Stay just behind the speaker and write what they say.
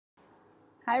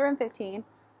Hi, Room 15.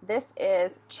 This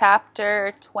is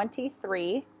Chapter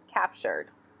 23, Captured,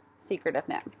 Secret of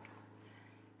NIM.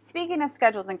 Speaking of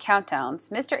schedules and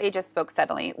countdowns, Mr. Aegis spoke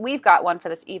suddenly. We've got one for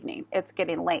this evening. It's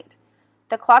getting late.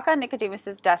 The clock on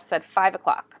Nicodemus's desk said 5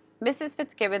 o'clock. Mrs.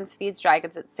 Fitzgibbons feeds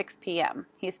dragons at 6 p.m.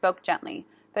 He spoke gently,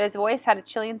 but his voice had a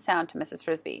chilling sound to Mrs.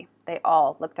 Frisbee. They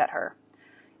all looked at her.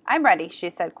 I'm ready, she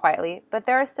said quietly, but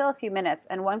there are still a few minutes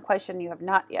and one question you have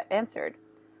not yet answered.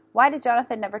 Why did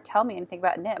Jonathan never tell me anything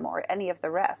about Nim or any of the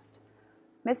rest?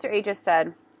 Mr. Aegis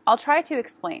said, I'll try to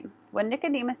explain. When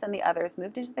Nicodemus and the others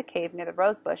moved into the cave near the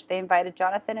rosebush, they invited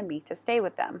Jonathan and me to stay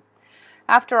with them.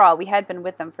 After all, we had been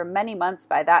with them for many months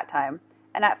by that time,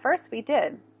 and at first we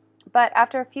did. But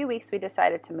after a few weeks we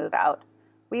decided to move out.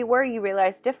 We were, you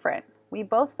realize, different. We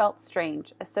both felt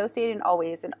strange, associating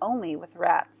always and only with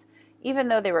rats, even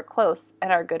though they were close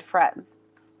and our good friends.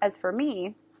 As for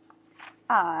me,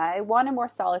 I wanted more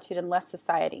solitude and less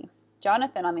society.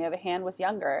 Jonathan, on the other hand, was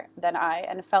younger than I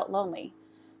and felt lonely.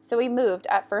 So we moved,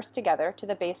 at first together, to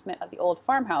the basement of the old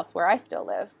farmhouse where I still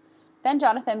live. Then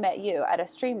Jonathan met you at a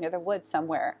stream near the woods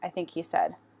somewhere, I think he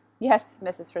said. Yes,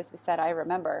 Mrs. Frisbee said, I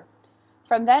remember.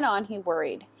 From then on, he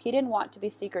worried. He didn't want to be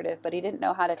secretive, but he didn't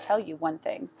know how to tell you one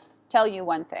thing.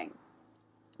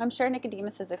 I'm sure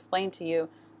Nicodemus has explained to you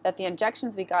that the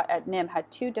injections we got at NIM had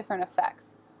two different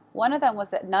effects. One of them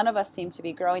was that none of us seemed to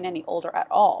be growing any older at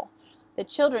all. The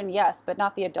children, yes, but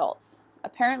not the adults.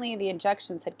 Apparently, the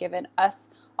injections had given us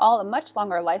all a much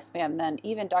longer lifespan than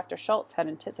even Dr. Schultz had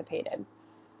anticipated.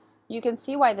 You can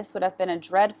see why this would have been a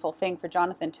dreadful thing for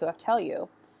Jonathan to have told you.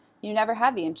 You never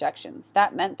had the injections.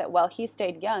 That meant that while he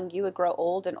stayed young, you would grow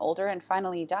old and older and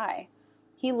finally die.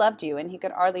 He loved you, and he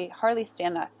could hardly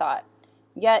stand that thought.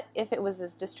 Yet, if it was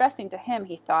as distressing to him,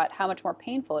 he thought, how much more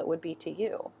painful it would be to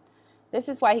you. This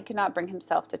is why he could not bring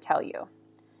himself to tell you.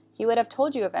 He would have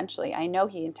told you eventually. I know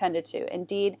he intended to.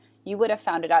 Indeed, you would have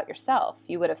found it out yourself.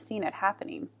 You would have seen it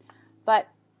happening. But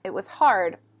it was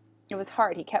hard.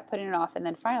 He kept putting it off, and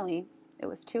then finally, it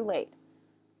was too late.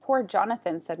 Poor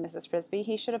Jonathan, said Mrs. Frisbee.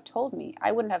 He should have told me.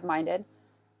 I wouldn't have minded.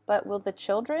 But will the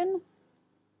children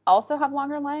also have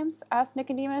longer lives? Asked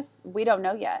Nicodemus. We don't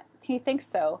know yet. He thinks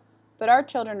so. But our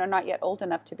children are not yet old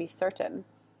enough to be certain.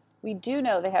 We do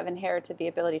know they have inherited the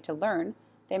ability to learn.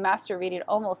 They master reading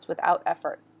almost without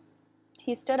effort.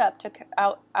 He stood up, took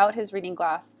out his reading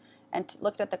glass, and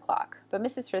looked at the clock. But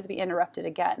Mrs. Frisbee interrupted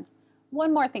again.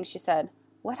 One more thing, she said.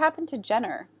 What happened to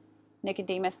Jenner?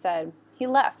 Nicodemus said, He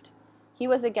left. He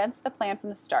was against the plan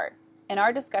from the start. In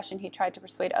our discussion, he tried to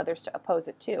persuade others to oppose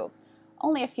it too.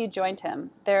 Only a few joined him,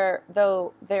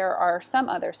 though there are some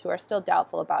others who are still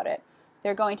doubtful about it.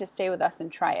 They're going to stay with us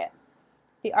and try it.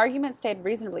 The argument stayed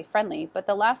reasonably friendly, but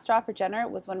the last straw for Jenner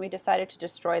was when we decided to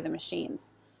destroy the machines.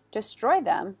 Destroy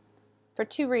them? For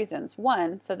two reasons.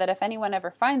 One, so that if anyone ever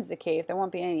finds the cave, there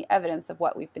won't be any evidence of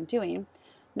what we've been doing.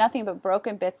 Nothing but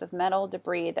broken bits of metal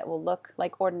debris that will look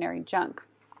like ordinary junk.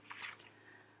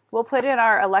 We'll put in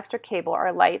our electric cable,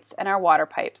 our lights, and our water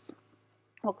pipes.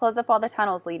 We'll close up all the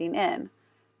tunnels leading in.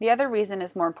 The other reason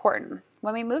is more important.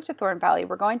 When we move to Thorn Valley,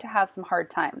 we're going to have some hard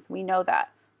times. We know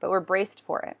that, but we're braced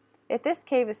for it. If this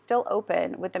cave is still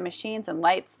open, with the machines and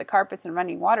lights, the carpets and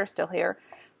running water still here,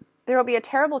 there will be a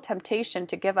terrible temptation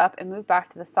to give up and move back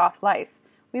to the soft life.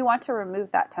 We want to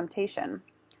remove that temptation.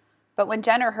 But when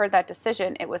Jenner heard that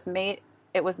decision, it was made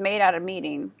at a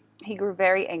meeting. He grew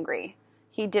very angry.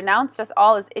 He denounced us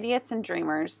all as idiots and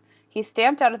dreamers. He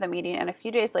stamped out of the meeting, and a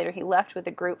few days later he left with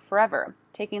the group forever,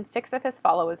 taking 6 of his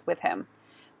followers with him.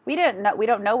 We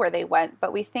don't know where they went,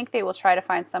 but we think they will try to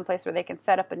find someplace where they can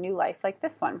set up a new life like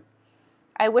this one.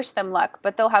 I wish them luck,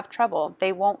 but they'll have trouble.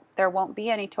 There won't be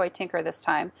any toy tinker this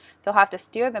time. They'll have to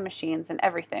steer the machines and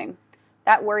everything.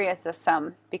 That worries us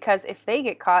some, because if they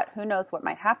get caught, who knows what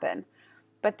might happen.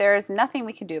 But there is nothing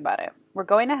we can do about it. We're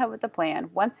going ahead with the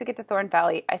plan. Once we get to Thorn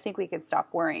Valley, I think we can stop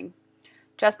worrying.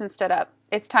 Justin stood up.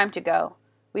 It's time to go.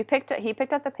 He picked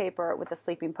up the paper with the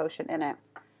sleeping potion in it.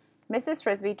 Mrs.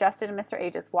 Frisbee, Justin, and Mr.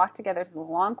 Aegis walked together to the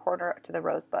long corridor to the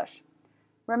rose bush.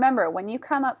 Remember, when you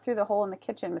come up through the hole in the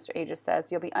kitchen, Mr. Aegis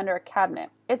says, you'll be under a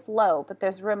cabinet. It's low, but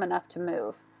there's room enough to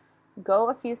move. Go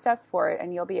a few steps forward,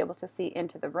 and you'll be able to see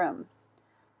into the room.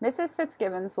 Mrs.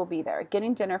 Fitzgibbons will be there,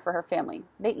 getting dinner for her family.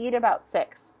 They eat about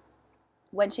 6.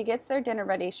 When she gets their dinner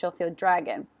ready, she'll feed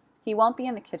Dragon. He won't be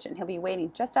in the kitchen. He'll be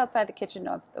waiting just outside the kitchen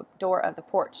door of the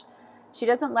porch. She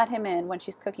doesn't let him in when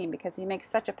she's cooking because he makes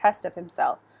such a pest of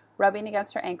himself, rubbing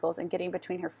against her ankles and getting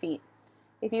between her feet.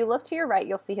 If you look to your right,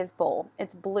 you'll see his bowl.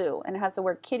 It's blue and it has the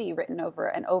word kitty written over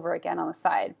and over again on the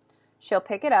side. She'll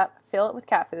pick it up, fill it with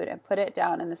cat food, and put it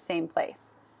down in the same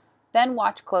place. Then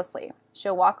watch closely.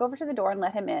 She'll walk over to the door and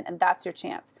let him in, and that's your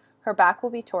chance. Her back will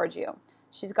be towards you.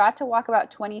 She's got to walk about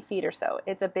 20 feet or so.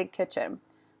 It's a big kitchen.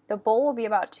 The bowl will be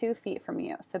about 2 feet from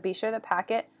you, so be sure the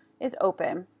packet is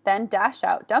open. Then dash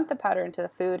out, dump the powder into the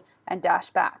food, and dash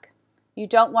back. You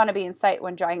don't want to be in sight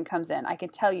when Dragon comes in. I can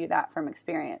tell you that from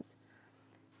experience.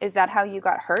 Is that how you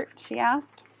got hurt? She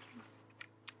asked.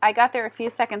 I got there a few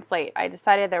seconds late. I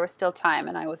decided there was still time,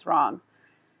 and I was wrong.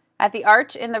 At the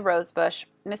arch in the rose bush,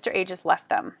 Mr. Aegis left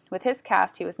them. With his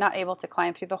cast, he was not able to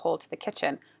climb through the hole to the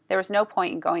kitchen. There was no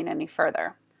point in going any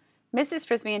further. Mrs.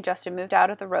 Frisbee and Justin moved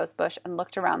out of the rose bush and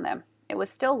looked around them. It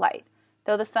was still light,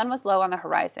 though the sun was low on the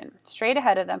horizon. Straight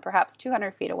ahead of them, perhaps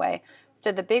 200 feet away,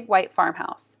 stood the big white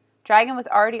farmhouse. Dragon was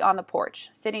already on the porch,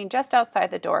 sitting just outside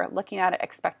the door, looking at it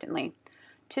expectantly.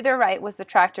 To their right was the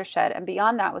tractor shed, and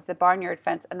beyond that was the barnyard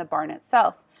fence and the barn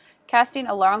itself, casting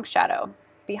a long shadow.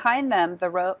 Behind them,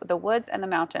 the woods and the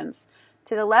mountains.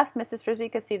 To the left, Mrs. Frisbee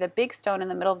could see the big stone in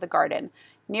the middle of the garden,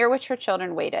 near which her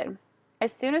children waited.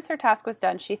 As soon as her task was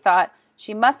done, she thought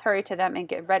she must hurry to them and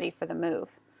get ready for the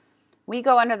move. We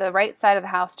go under the right side of the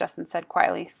house, Justin said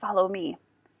quietly. Follow me.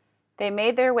 They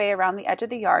made their way around the edge of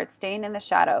the yard, staying in the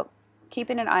shadow,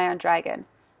 keeping an eye on Dragon.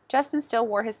 Justin still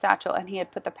wore his satchel, and he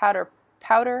had put the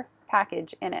powder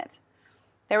package in it.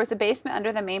 There was a basement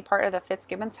under the main part of the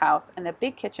Fitzgibbons house, and the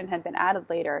big kitchen had been added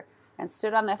later and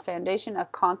stood on the foundation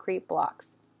of concrete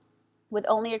blocks, with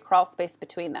only a crawl space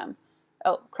between them.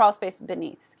 Crawl space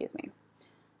beneath, excuse me.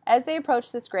 As they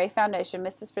approached this gray foundation,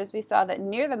 Mrs. Frisbee saw that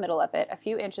near the middle of it, a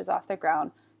few inches off the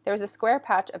ground, there was a square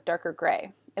patch of darker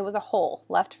gray. It was a hole,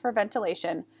 left for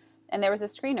ventilation, and there was a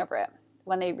screen over it.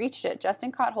 When they reached it,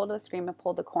 Justin caught hold of the screen and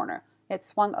pulled the corner. It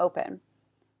swung open.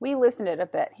 We loosened it a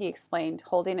bit, he explained,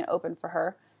 holding it open for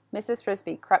her. Mrs.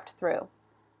 Frisbee crept through.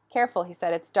 Careful, he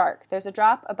said, it's dark. There's a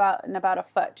drop about a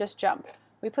foot. Just jump.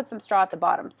 We put some straw at the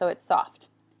bottom, so it's soft.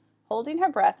 Holding her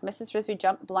breath, Mrs. Frisbee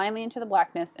jumped blindly into the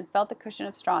blackness and felt the cushion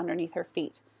of straw underneath her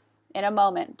feet. In a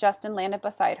moment, Justin landed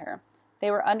beside her.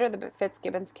 They were under the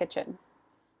Fitzgibbons kitchen.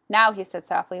 Now, he said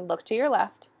softly, look to your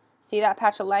left. See that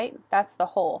patch of light? That's the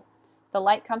hole. The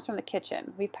light comes from the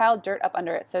kitchen. We've piled dirt up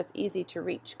under it, so it's easy to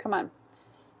reach. Come on.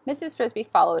 Mrs. Frisbee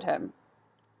followed him.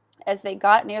 As they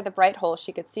got near the bright hole,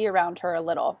 she could see around her a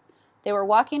little. They were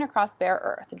walking across bare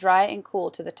earth, dry and cool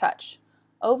to the touch.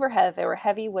 Overhead, there were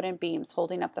heavy wooden beams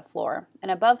holding up the floor, and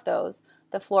above those,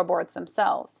 the floorboards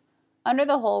themselves. Under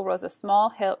the hole rose a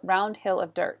small round hill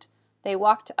of dirt. They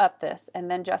walked up this,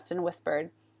 and then Justin whispered,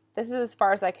 This is as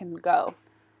far as I can go.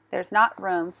 There's not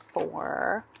room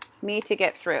for me to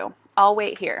get through. I'll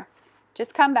wait here.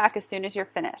 Just come back as soon as you're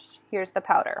finished. Here's the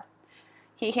powder.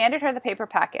 He handed her the paper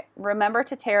packet. Remember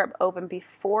to tear it open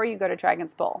before you go to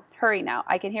Dragon's Bowl. Hurry now.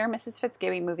 I can hear Mrs.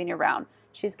 Fitzgibbon moving around.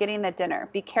 She's getting the dinner.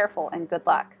 Be careful and good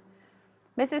luck.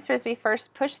 Mrs. Frisbee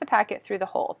first pushed the packet through the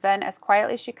hole. Then, as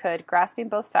quietly as she could, grasping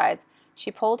both sides, she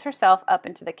pulled herself up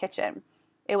into the kitchen.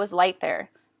 It was light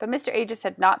there, but Mr. Aegis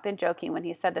had not been joking when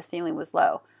he said the ceiling was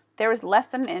low. There was less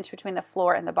than an inch between the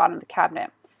floor and the bottom of the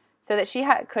cabinet, so that she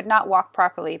could not walk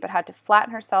properly, but had to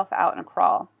flatten herself out and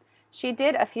crawl. She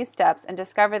did a few steps and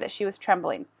discovered that she was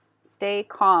trembling. Stay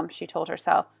calm, she told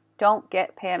herself. Don't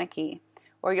get panicky,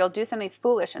 or you'll do something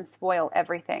foolish and spoil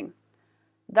everything.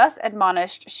 Thus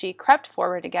admonished, she crept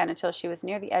forward again until she was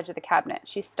near the edge of the cabinet.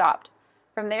 She stopped.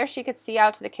 From there she could see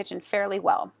out to the kitchen fairly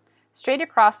well. Straight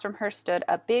across from her stood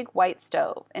a big white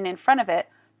stove, and in front of it,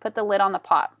 put the lid on the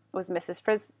pot, was Mrs.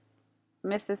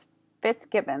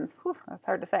 Fitzgibbons. Whew, that's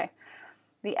hard to say.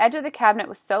 The edge of the cabinet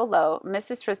was so low,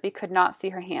 Mrs. Frisbee could not see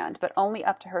her hand, but only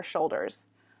up to her shoulders.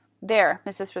 There,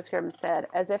 Mrs. Fitzgibbons said,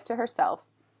 as if to herself.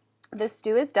 The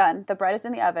stew is done, the bread is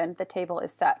in the oven, the table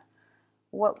is set.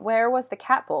 Where was the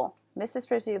cat bowl? Mrs.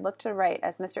 Frisbee looked to the right,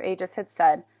 as Mr. Aegis had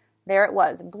said. There it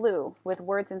was, blue, with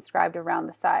words inscribed around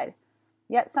the side.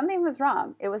 Yet something was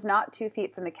wrong. It was not 2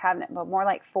 feet from the cabinet, but more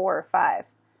like 4 or 5.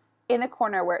 In the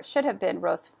corner where it should have been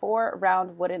rose 4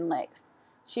 round wooden legs.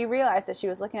 She realized that she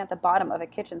was looking at the bottom of a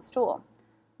kitchen stool.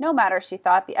 No matter, she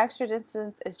thought, the extra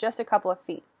distance is just a couple of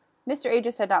feet. Mr.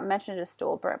 Aegis had not mentioned a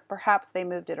stool, but perhaps they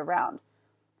moved it around.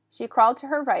 She crawled to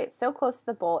her right, so close to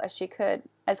the bowl as she could,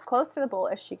 as close to the bowl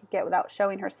as she could get without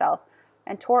showing herself,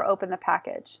 and tore open the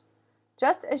package.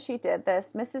 Just as she did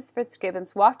this, Mrs.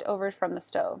 Fitzgibbons walked over from the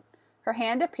stove. Her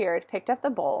hand appeared, picked up the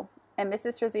bowl, and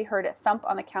Mrs. Frisbee heard it thump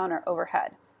on the counter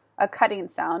overhead. A cutting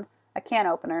sound, a can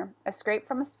opener, a scrape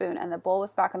from a spoon, and the bowl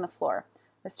was back on the floor.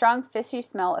 The strong, fishy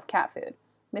smell of cat food.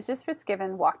 Mrs.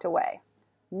 Fitzgibbon walked away.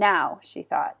 Now, she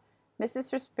thought.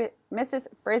 Mrs.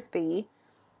 Frisbee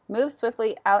moved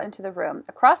swiftly out into the room,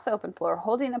 across the open floor,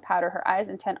 holding the powder, her eyes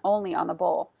intent only on the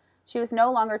bowl. She was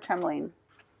no longer trembling.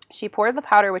 She poured the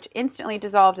powder, which instantly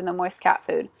dissolved in the moist cat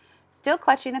food. Still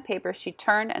clutching the papers, she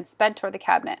turned and sped toward the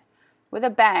cabinet. With a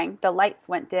bang, the lights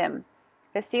went dim.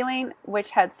 The ceiling,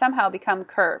 which had somehow become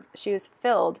curved, she was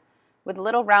filled with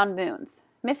little round moons.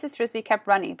 Mrs. Frisbee kept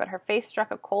running, but her face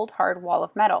struck a cold, hard wall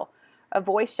of metal. A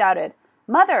voice shouted,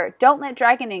 "Mother, don't let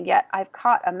Dragon in yet. I've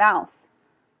caught a mouse."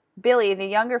 Billy, the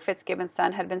younger Fitzgibbon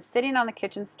son, had been sitting on the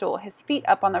kitchen stool, his feet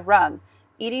up on the rug,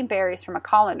 eating berries from a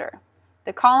colander.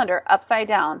 The colander, upside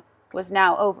down, was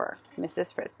now over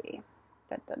Mrs. Frisbee.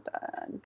 Dun, dun, dun.